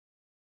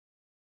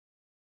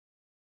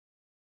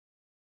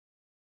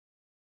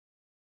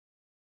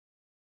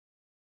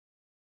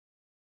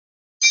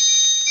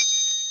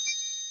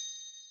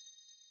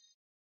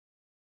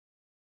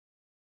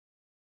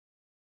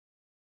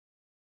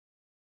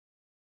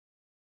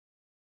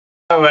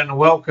Hello and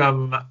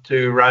welcome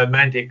to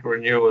Romantic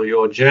Renewal,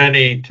 your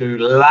journey to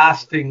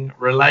lasting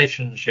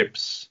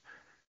relationships.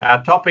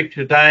 Our topic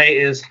today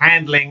is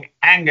handling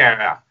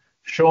anger.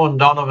 Sean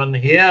Donovan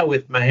here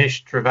with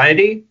Mahesh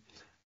Trivedi.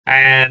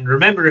 And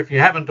remember, if you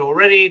haven't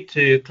already,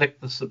 to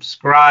click the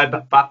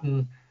subscribe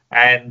button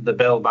and the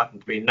bell button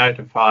to be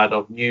notified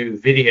of new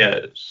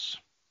videos.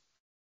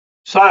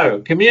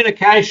 So,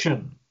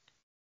 communication.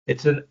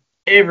 It's an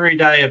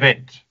everyday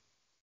event.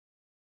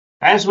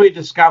 As we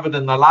discovered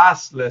in the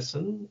last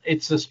lesson,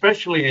 it's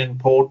especially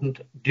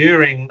important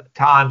during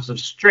times of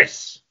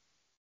stress.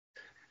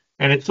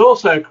 And it's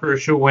also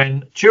crucial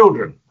when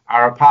children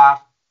are a part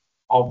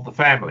of the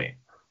family.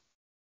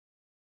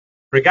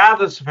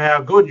 Regardless of how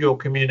good your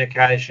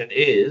communication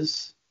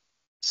is,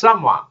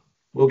 someone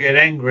will get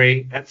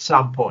angry at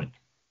some point.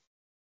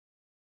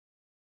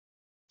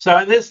 So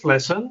in this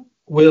lesson,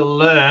 we'll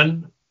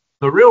learn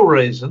the real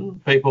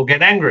reason people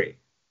get angry,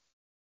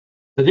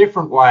 the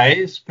different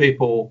ways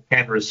people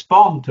can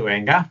respond to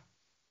anger,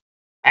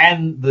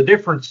 and the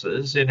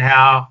differences in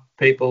how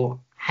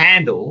people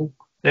handle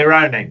their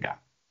own anger.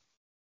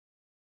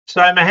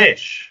 So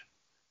Mahesh,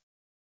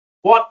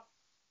 what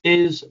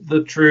is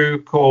the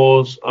true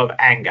cause of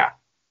anger?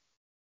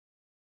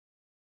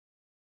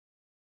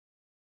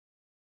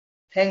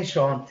 Thanks,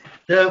 Sean.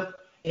 The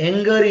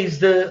anger is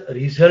the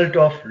result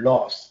of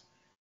loss.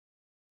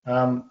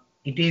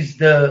 It is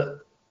the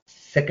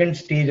second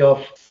stage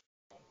of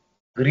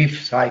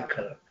grief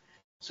cycle.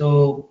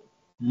 So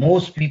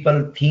most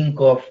people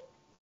think of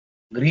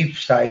grief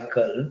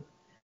cycle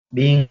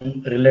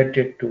being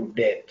related to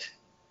death,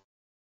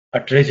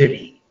 a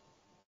tragedy,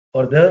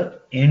 or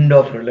the end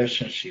of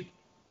relationship.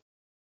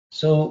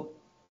 So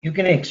you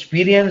can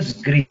experience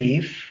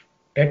grief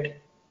at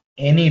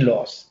any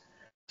loss,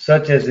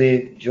 such as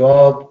a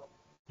job,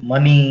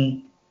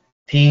 money,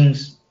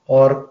 things,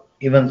 or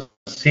even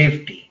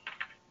safety.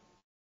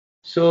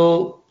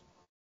 So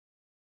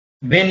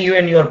when you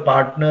and your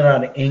partner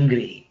are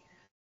angry,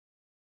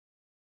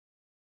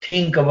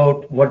 think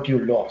about what you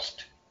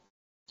lost.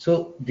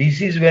 So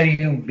this is where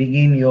you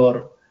begin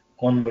your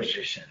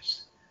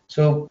conversations.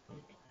 So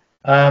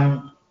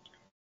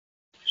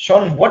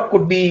Sean, what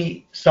could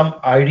be some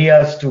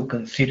ideas to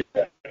consider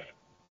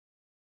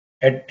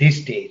at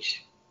this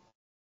stage?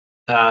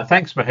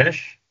 Thanks,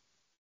 Mahesh.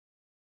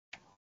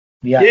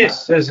 Yeah.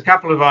 Yes, there's a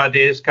couple of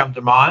ideas come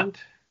to mind.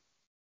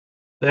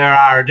 There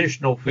are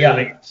additional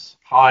feelings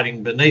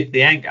hiding beneath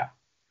the anger.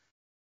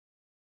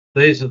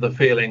 These are the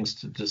feelings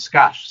to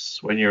discuss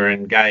when you're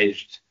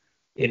engaged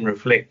in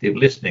reflective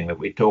listening that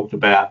we talked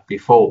about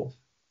before.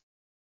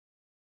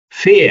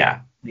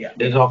 Fear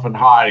is often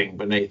hiding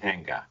beneath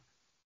anger.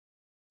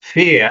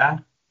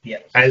 Fear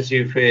has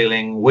you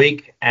feeling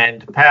weak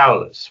and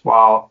powerless,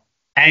 while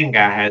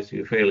anger has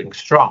you feeling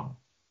strong.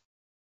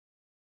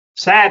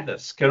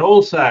 Sadness can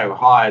also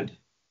hide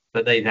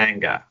beneath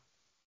anger.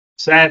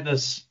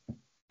 Sadness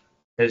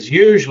has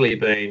usually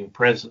been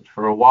present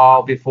for a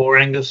while before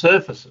anger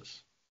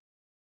surfaces.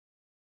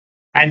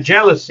 And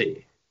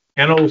jealousy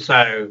can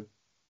also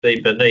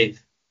be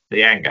beneath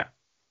the anger.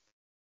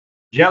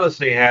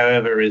 Jealousy,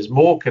 however, is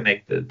more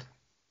connected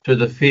to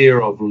the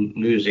fear of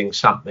losing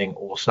something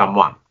or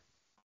someone.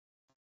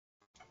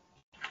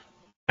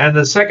 And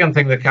the second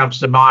thing that comes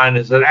to mind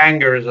is that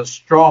anger is a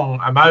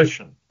strong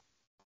emotion,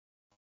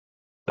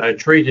 so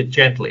treat it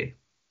gently.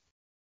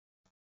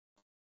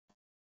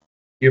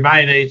 You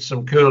may need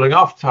some cooling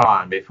off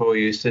time before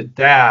you sit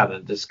down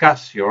and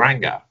discuss your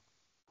anger.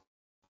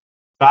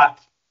 But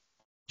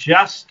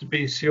just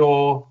be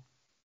sure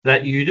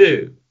that you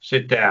do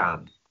sit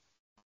down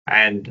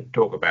and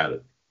talk about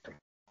it.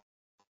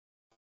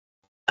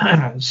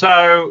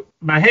 So,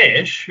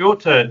 Mahesh, your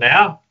turn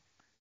now.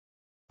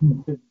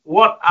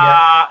 What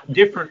are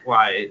different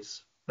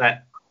ways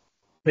that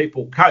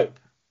people cope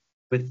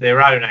with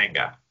their own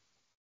anger?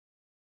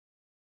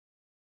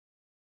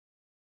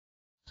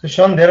 So,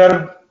 Sean, there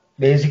are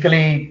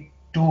basically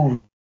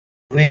two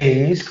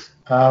ways,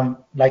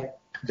 like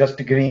just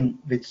giving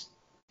with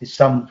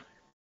some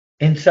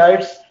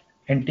insights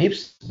and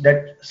tips,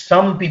 that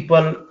some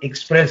people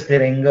express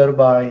their anger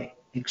by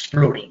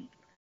exploding.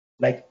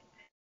 Like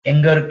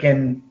anger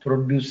can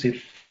produce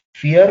a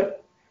fear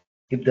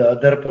if the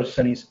other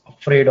person is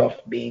afraid of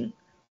being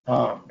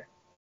harmed.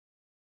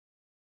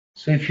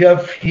 So if you are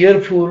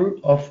fearful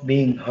of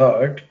being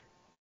hurt,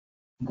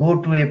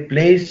 go to a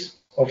place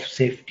of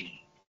safety.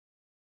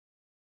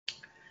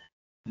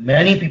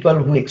 Many people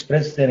who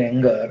express their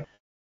anger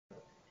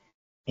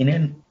in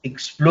an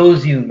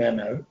explosive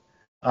manner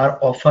are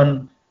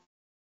often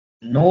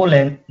no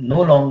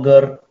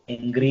longer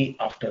angry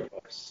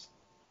afterwards.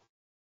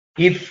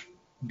 If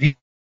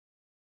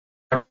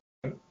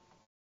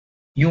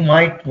you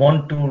might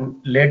want to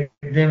let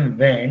them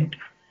vent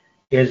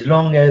as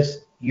long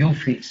as you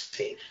feel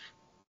safe.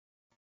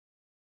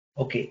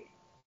 Okay.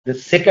 The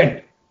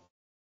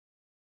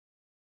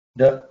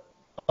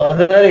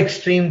other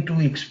extreme to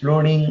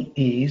exploding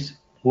is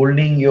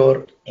holding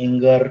your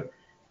anger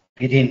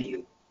within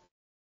you.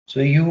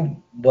 So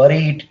you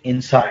bury it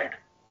inside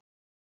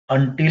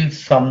until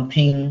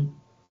something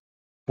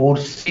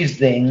forces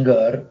the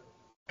anger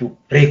to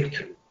break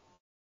through.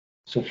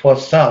 So for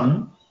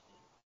some,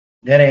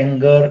 their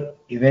anger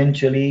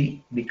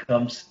eventually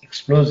becomes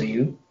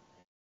explosive.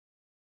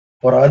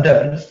 For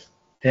others,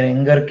 their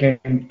anger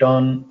can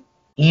turn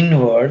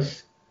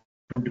inwards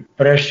to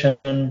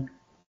depression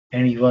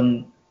and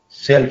even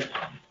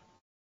self-harm.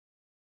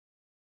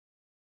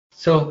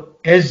 So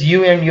as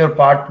you and your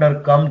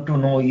partner come to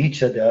know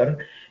each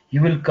other,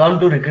 you will come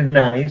to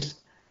recognize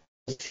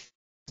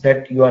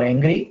that you are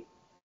angry.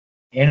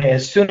 And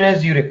as soon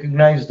as you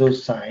recognize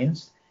those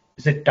signs,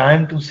 it's a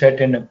time to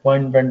set an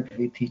appointment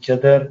with each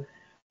other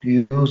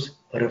to use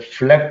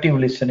reflective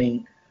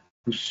listening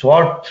to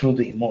sort through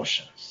the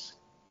emotions.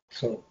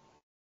 So,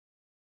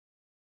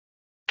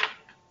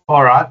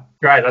 all right,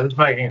 great. I was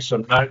making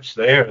some notes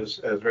there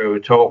as we were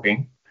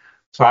talking.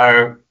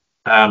 So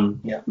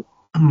yeah.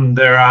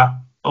 there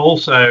are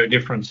also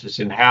differences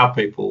in how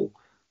people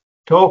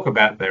talk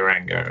about their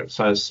anger.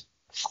 So,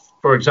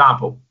 for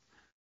example,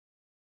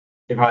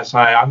 if I say,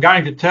 I'm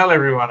going to tell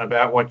everyone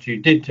about what you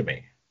did to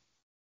me,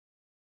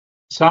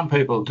 some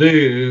people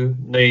do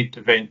need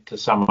to vent to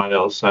someone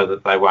else so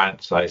that they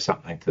won't say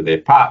something to their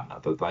partner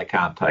that they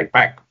can't take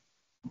back.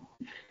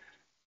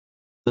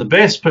 The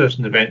best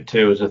person to vent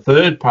to is a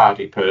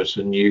third-party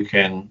person you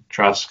can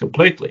trust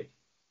completely.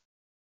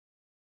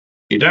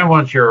 You don't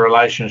want your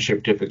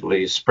relationship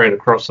difficulties spread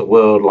across the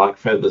world like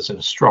feathers in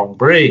a strong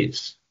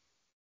breeze.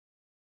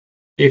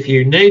 If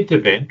you need to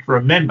vent,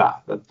 remember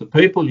that the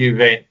people you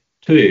vent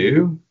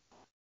to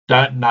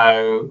don't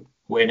know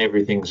when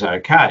everything's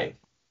okay.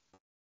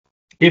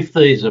 If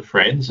these are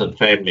friends and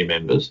family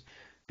members,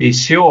 be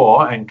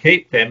sure and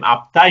keep them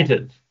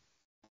updated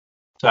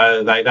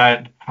so they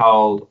don't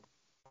hold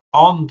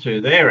on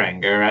to their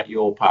anger at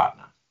your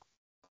partner.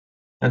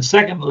 And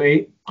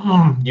secondly,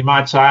 you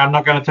might say, I'm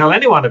not going to tell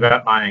anyone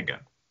about my anger.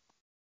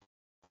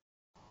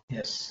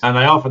 Yes. And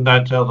they often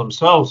don't tell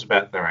themselves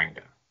about their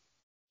anger.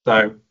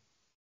 So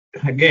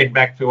again,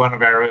 back to one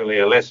of our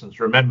earlier lessons,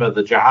 remember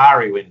the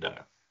Johari window.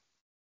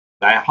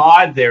 They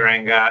hide their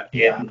anger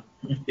in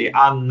the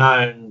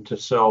unknown to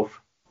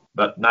self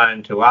but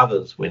known to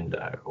others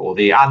window, or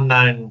the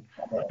unknown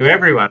to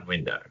everyone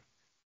window.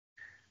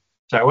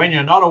 So when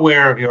you're not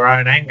aware of your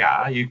own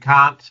anger, you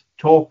can't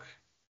talk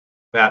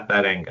about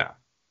that anger.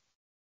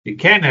 You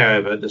can,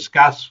 however,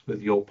 discuss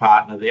with your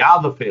partner the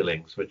other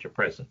feelings which are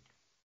present.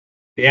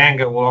 The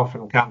anger will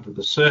often come to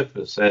the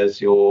surface as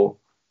you're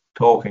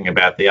talking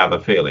about the other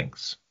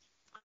feelings.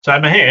 So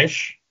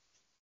Mahesh,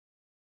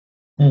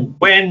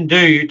 when do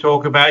you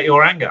talk about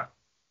your anger?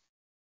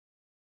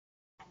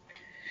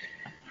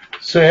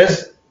 So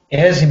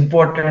as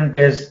important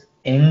as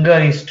anger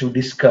is to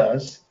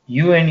discuss,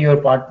 you and your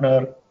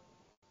partner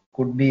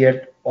could be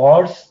at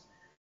odds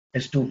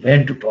as to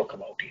when to talk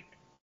about it.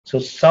 So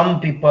some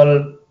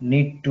people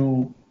need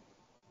to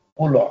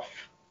cool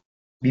off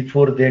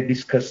before they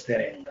discuss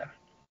their anger.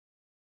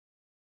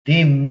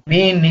 They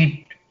may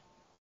need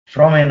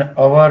from an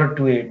hour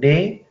to a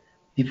day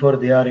before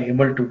they are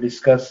able to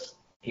discuss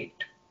it.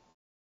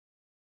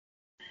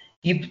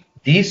 If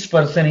this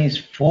person is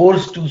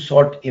forced to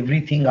sort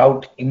everything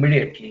out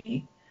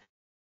immediately,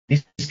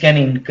 this can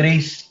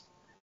increase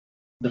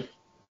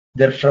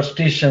their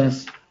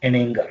frustrations and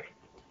anger.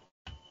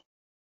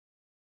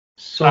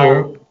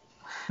 So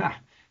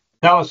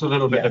tell us a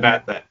little bit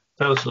about that.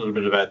 Tell us a little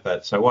bit about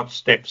that. So what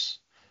steps,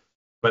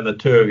 when the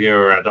two of you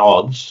are at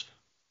odds,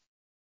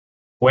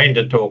 when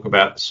to talk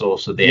about the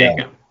source of the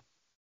anger?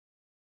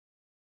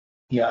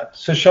 Yeah.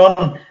 So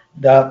Sean,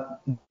 there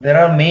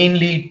are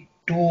mainly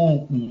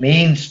two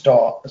main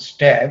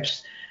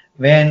steps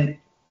when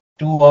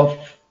two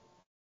of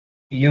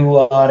you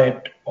are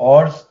at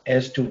odds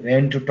as to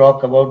when to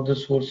talk about the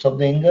source of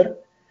the anger.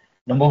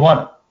 Number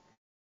one,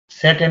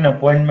 set an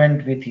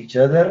appointment with each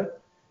other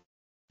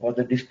for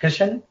the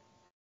discussion.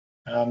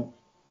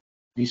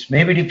 This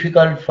may be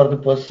difficult for the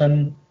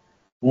person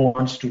who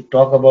wants to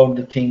talk about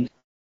the things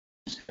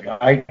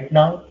right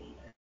now,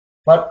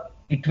 but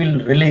it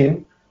will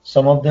relieve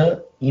some of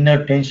the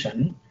inner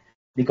tension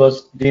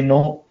because they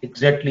know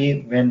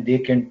exactly when they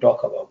can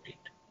talk about it.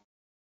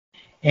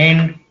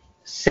 And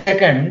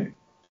second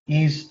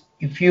is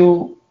if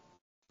you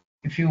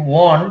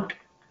want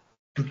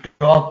to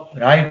talk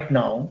right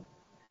now,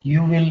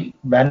 you will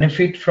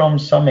benefit from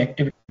some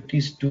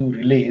activities to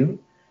relieve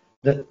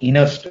the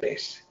inner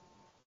stress.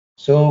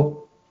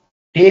 So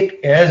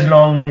take as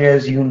long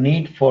as you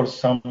need for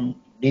some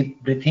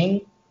deep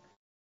breathing.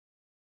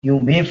 You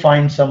may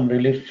find some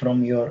relief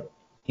from your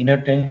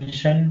inner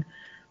tension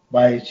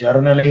by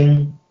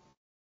journaling,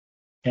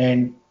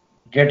 and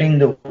getting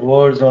the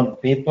words on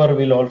paper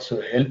will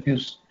also help you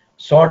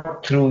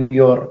sort through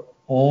your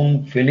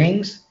own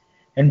feelings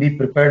and be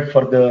prepared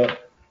for the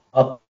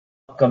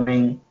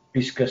upcoming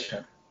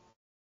discussion.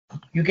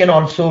 You can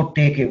also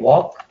take a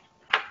walk,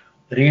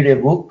 read a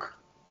book,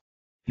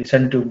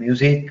 listen to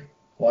music,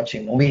 watch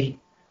a movie,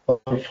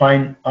 or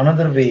find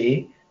another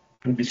way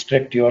to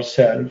distract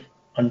yourself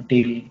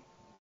until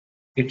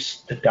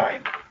it's the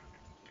time.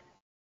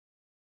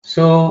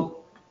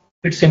 So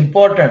it's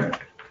important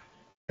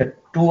that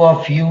two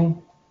of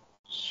you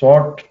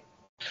sort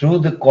through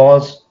the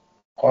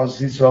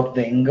causes of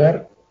the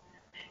anger,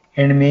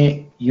 and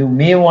you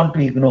may want to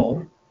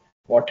ignore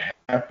what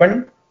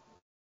happened,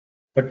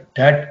 but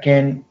that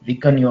can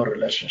weaken your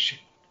relationship.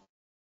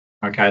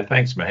 Okay,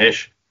 thanks,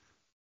 Mahesh.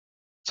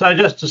 So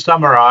just to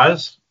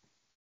summarize,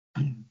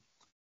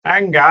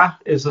 anger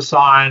is a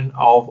sign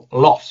of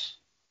loss.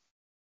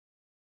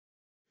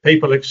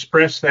 People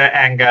express their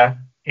anger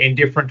in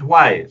different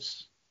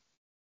ways.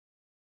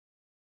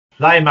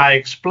 They may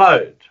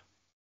explode,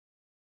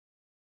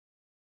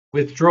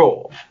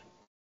 withdraw,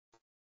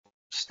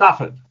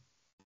 stuff it,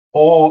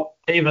 or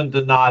even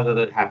deny that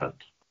it happened.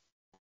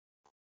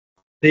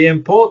 The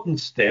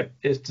important step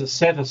is to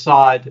set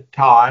aside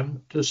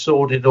time to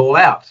sort it all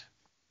out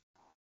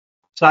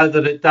so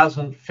that it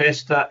doesn't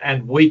fester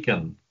and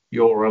weaken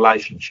your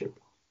relationship.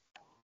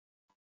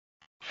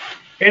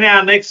 In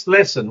our next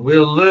lesson,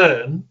 we'll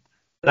learn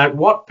that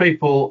what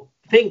people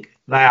think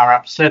they are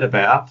upset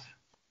about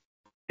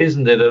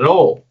isn't it at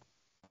all.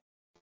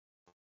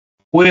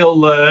 We'll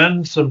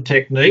learn some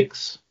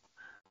techniques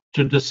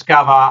to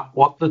discover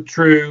what the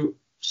true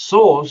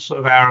source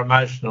of our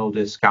emotional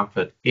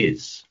discomfort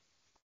is.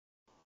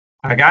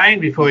 Again,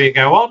 before you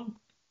go on,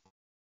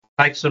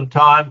 take some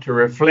time to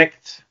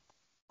reflect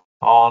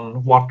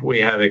on what we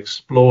have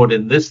explored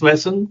in this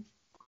lesson,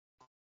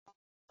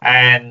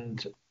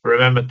 and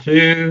remember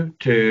to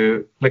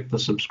click the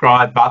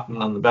subscribe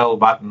button and the bell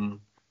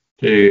button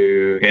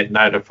to get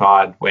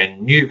notified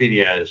when new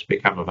videos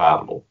become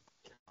available.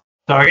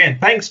 So again,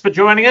 thanks for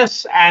joining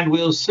us, and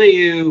we'll see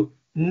you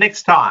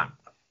next time.